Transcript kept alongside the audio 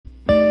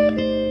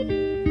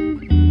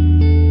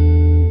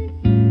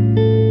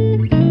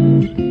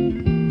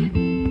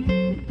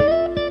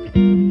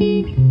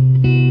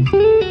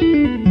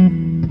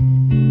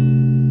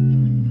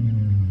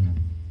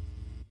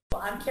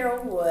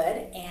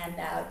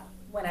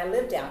when I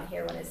lived down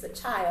here, when as a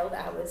child,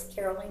 I was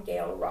Carolyn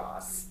Gale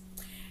Ross.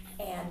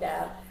 And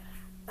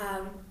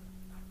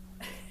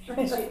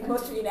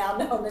most of you now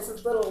know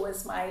Mrs. Little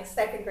was my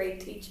second grade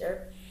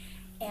teacher.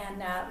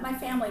 And my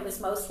family was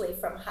mostly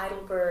from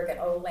Heidelberg and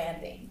Old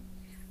Landing.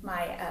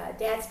 My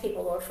dad's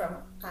people were from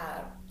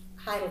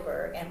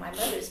Heidelberg, and my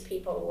mother's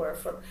people were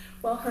from,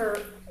 well,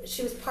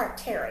 she was part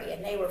Terry,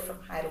 and they were from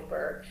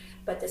Heidelberg,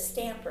 but the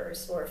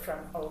Stampers were from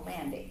Old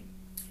Landing.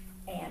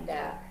 And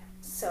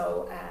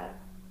so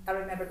I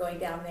remember going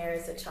down there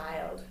as a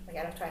child. I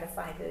gotta try to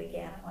find it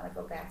again. I wanna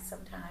go back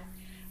sometime.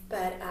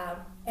 But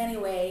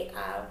anyway,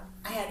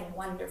 I had a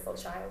wonderful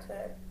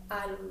childhood.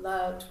 I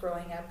loved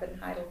growing up in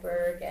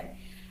Heidelberg, and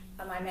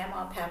my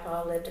mama and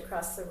papa lived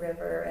across the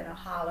river in a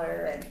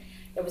holler, and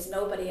there was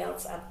nobody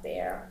else up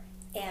there.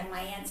 And my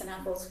aunts and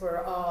uncles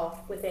were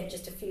all within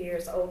just a few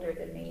years older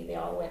than me. They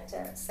all went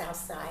to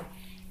Southside.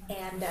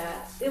 And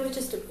it was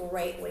just a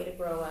great way to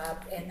grow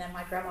up. And then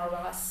my grandma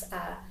Ross,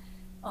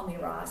 Omi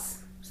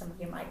Ross, some of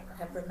you might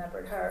have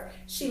remembered her,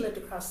 she lived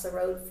across the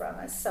road from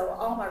us. So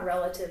all my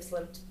relatives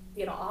lived,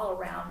 all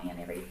around me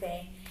and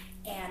everything.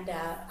 And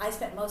I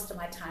spent most of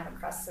my time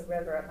across the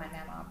river at my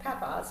mama and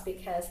papa's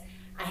because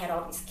I had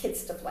all these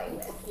kids to play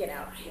with,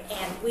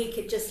 and we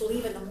could just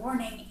leave in the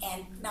morning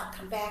and not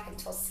come back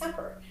until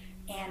supper,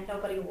 and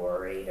nobody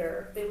worried,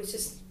 or it was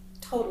just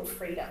total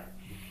freedom.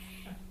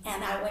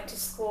 And I went to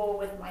school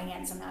with my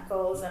aunts and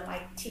uncles, and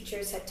my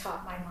teachers had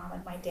taught my mom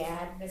and my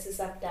dad, Mrs.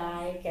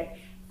 Updike, and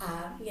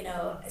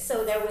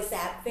so there was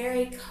that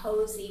very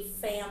cozy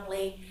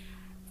family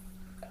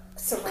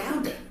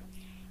surrounding.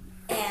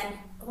 And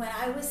when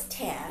I was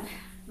 10,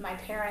 my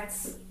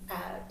parents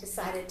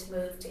decided to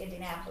move to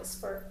Indianapolis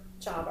for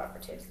job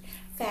opportunities.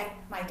 In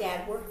fact, my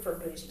dad worked for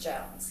Booz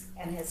Jones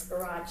and his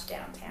garage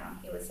downtown.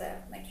 He was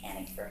a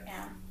mechanic for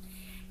him.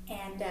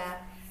 And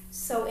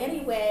so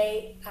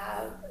anyway,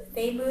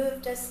 they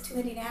moved us to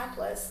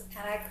Indianapolis,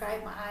 and I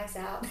cried my eyes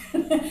out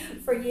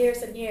for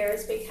years and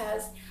years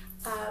because,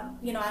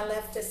 I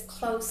left this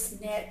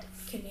close-knit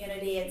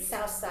community, and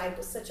Southside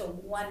was such a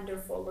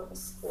wonderful little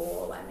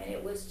school. I mean,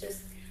 it was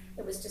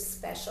just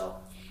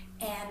special.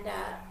 And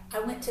I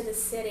went to the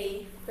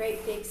city,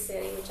 great big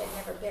city, which I'd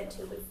never been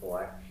to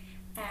before,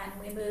 and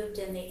we moved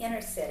in the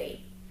inner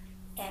city.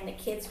 And the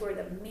kids were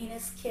the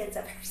meanest kids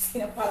I've ever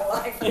seen in my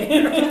life.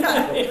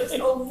 It was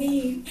so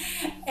mean.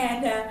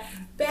 And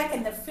back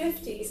in the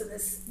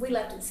 50s, we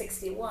left in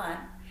 61,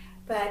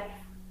 but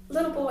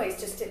little boys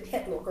just didn't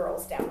hit little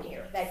girls down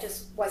here. That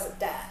just wasn't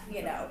done,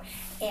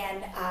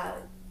 And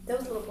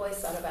those little boys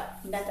thought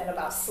about nothing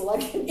about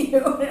slugging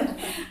you.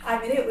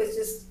 I mean, it was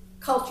just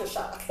culture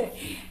shock.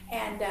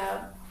 And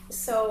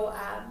so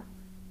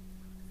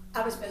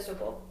I was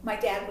miserable. My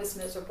dad was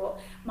miserable.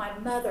 My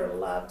mother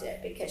loved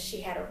it because she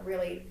had a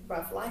really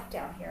rough life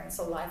down here, and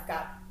so life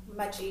got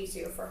much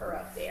easier for her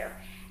up there.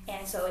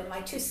 And so, and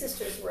my two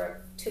sisters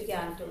were too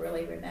young to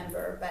really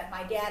remember, but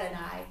my dad and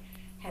I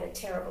had a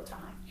terrible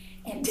time.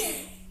 And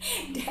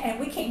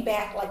we came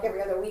back like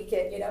every other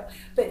weekend,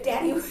 But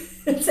Daddy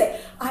would say,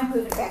 "I'm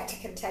moving back to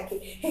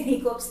Kentucky," and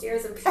he'd go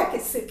upstairs and pack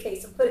his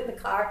suitcase and put it in the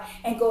car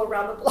and go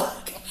around the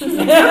block. And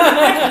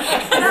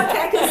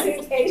unpack his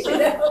suitcase,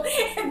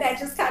 and that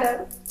just kind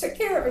of took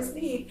care of his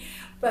need.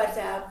 But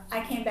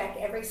I came back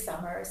every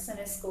summer as soon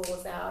as school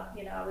was out.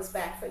 I was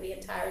back for the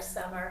entire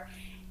summer.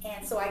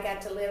 And so I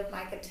got to live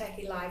my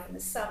Kentucky life in the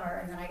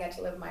summer, and then I got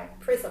to live my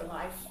prison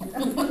life.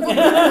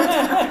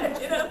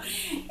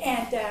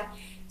 And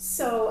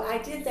so I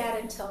did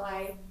that until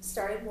I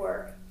started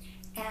work.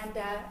 And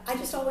I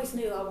just always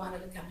knew I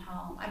wanted to come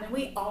home. I mean,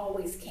 we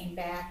always came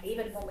back,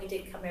 even when we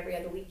did come every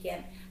other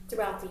weekend.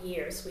 Throughout the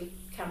years, we'd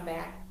come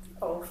back,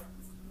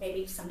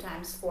 maybe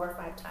sometimes 4 or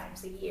 5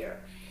 times a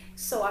year.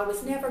 So I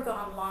was never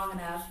gone long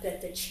enough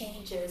that the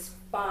changes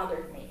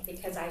bothered me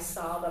because I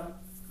saw them,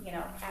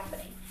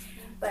 happening.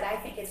 But I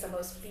think it's the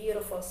most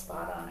beautiful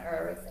spot on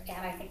earth,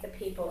 and I think the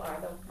people are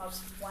the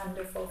most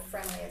wonderful,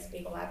 friendliest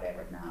people I've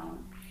ever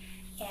known.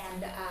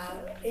 And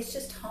it's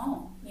just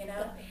home,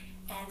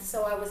 And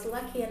so I was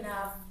lucky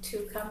enough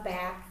to come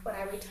back when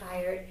I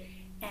retired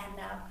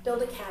and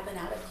build a cabin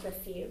out at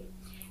Cliffview.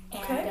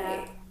 And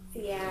Okay.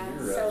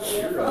 So beautiful.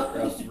 You're right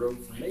across the road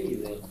from me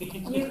then.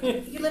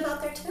 You live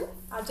out there too?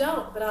 I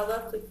don't, but I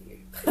love Cliffview.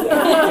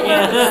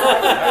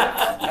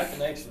 I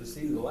can actually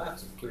see the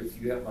lights of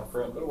Cliffview out my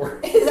front door.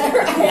 Is that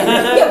right?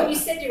 Yeah, when you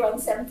said you were on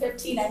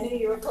 715, I knew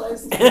you were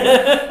close.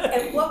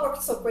 And what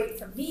worked so great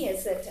for me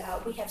is that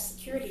we have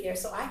security there,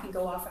 so I can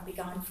go off and be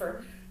gone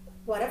for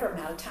whatever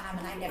amount of time,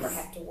 and I never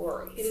have to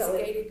worry. It is a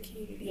gated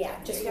community. Yeah,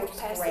 it just You have works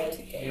to pass great. that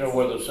ticket. You know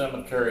where the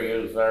cemetery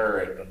is there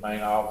at the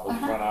main office,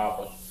 Uh-huh. front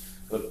office?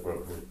 Look for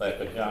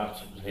Rebecca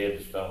Johnson's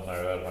headstone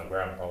there. That's my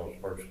grandpa's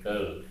first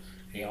cousin.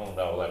 She owned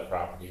all that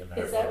property in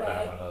there Is for that a time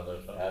right? or another.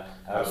 So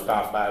I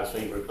stopped by to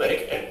see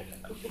Rebecca.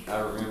 I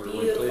remember when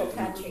Beautiful Cliffview was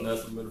country.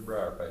 nothing but a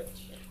briar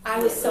patch. I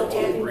was so Old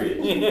happy.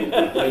 bridge.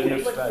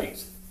 Plenty of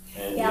states.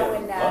 And Yeah, you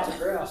when, have lots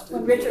of grouse too.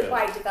 When Richard Yeah.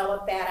 White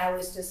developed that, I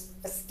was just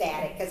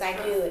ecstatic, because I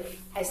knew it,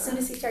 as soon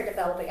as he started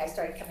developing, I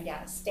started coming down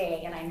and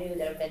staying, and I knew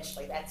that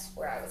eventually that's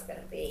where I was gonna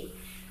be.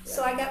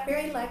 So I got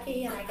very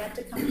lucky, and I got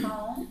to come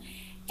home,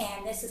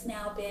 and this has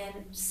now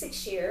been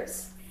 6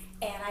 years,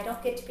 and I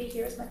don't get to be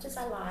here as much as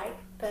I like,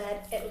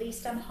 but at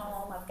least I'm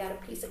home, I've got a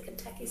piece of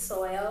Kentucky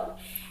soil,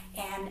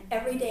 and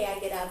every day I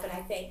get up and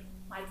I think,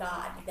 my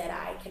God, that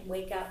I can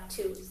wake up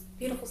to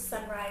beautiful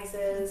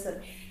sunrises,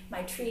 and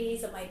my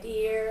trees and my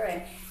deer,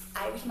 and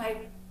my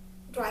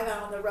drive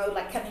out on the road,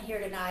 like coming here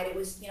tonight, it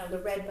was, the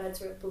red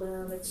buds are in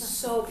bloom, it's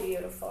so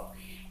beautiful.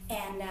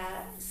 And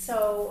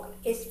so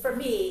it's, for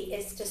me,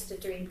 it's just a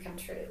dream come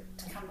true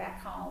to come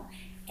back home.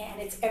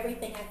 And it's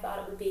everything I thought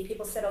it would be.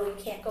 People said, oh, you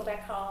can't go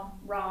back home.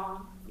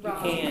 Wrong, You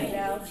wrong,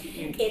 can.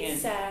 You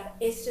can.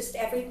 It's just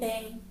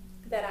everything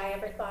that I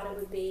ever thought it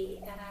would be,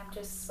 and I'm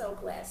just so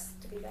blessed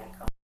to be back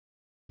home.